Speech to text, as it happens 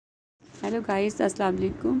Hello guys, Assalamu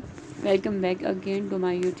alaikum. Welcome back again to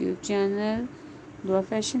my YouTube channel, Dua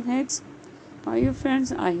Fashion Hacks. How are you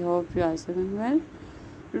friends? I hope you are doing well.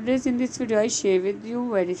 Today's in this video I share with you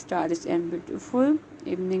very stylish and beautiful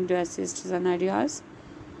evening dresses design ideas.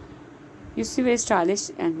 You see very stylish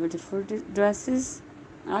and beautiful dresses.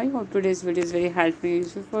 I hope today's video is very helpful and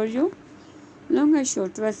useful for you. Long and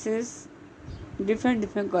short dresses,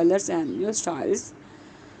 different colors and new styles.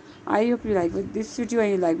 I hope you like this video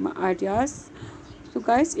and you like my ideas. So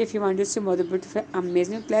guys, if you want to see more beautiful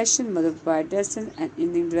amazing collection, more bright dresses and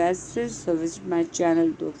evening dresses, so visit my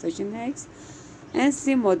channel Dua Fashion Hacks and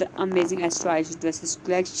see more the amazing stylish dresses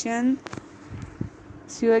collection.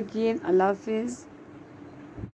 See you again. Allah Hafiz.